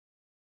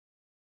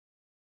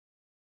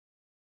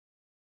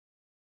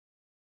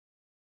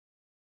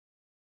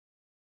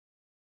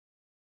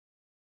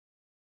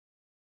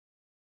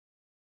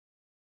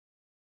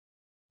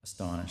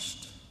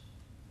Astonished,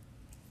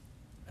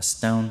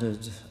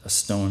 astounded,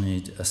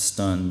 astonied,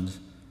 astunned,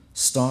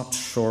 stopped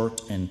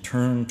short and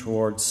turned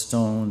towards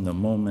stone, the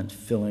moment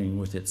filling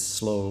with its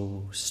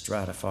slow,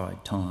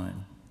 stratified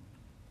time.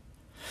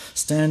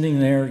 Standing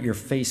there, your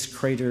face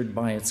cratered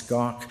by its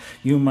gawk,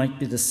 you might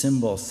be the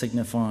symbol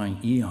signifying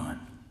eon.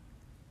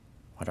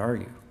 What are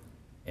you,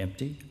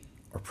 empty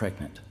or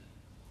pregnant?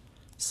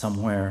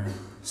 Somewhere,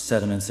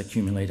 sediments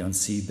accumulate on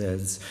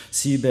seabeds.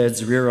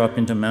 Seabeds rear up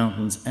into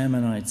mountains.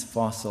 Ammonites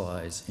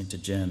fossilize into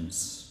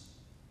gems.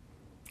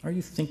 Are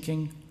you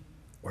thinking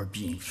or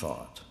being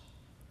thought?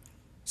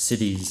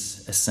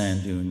 Cities as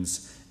sand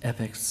dunes,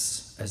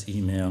 epics as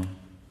email.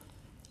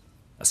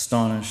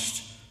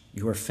 Astonished,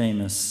 you are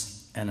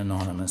famous and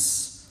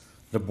anonymous,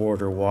 the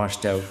border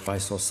washed out by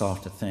so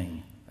soft a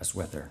thing as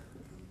weather.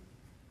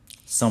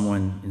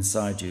 Someone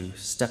inside you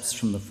steps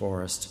from the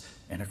forest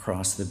and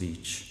across the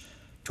beach,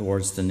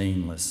 towards the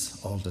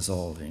nameless,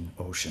 all-dissolving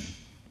ocean.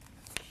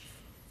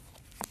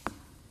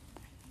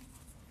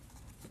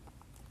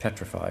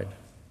 Petrified.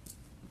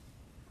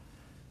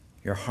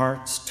 Your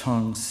heart's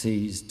tongue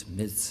seized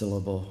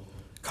mid-syllable,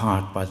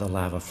 caught by the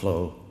lava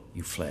flow,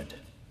 you fled.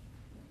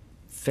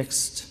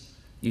 Fixed,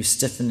 you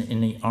stiffen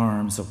in the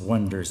arms of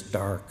wonder's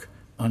dark,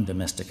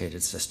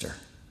 undomesticated sister.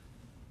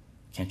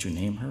 Can't you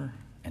name her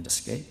and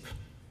escape?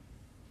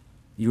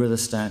 You are the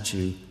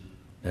statue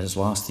that has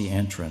lost the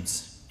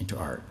entrance into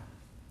art.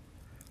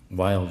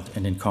 Wild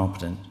and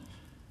incompetent,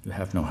 you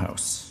have no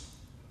house.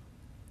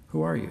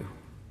 Who are you?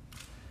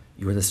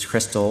 You are this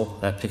crystal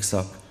that picks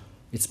up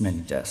its many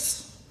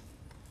deaths.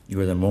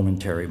 You are the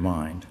momentary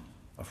mind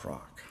of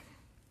rock.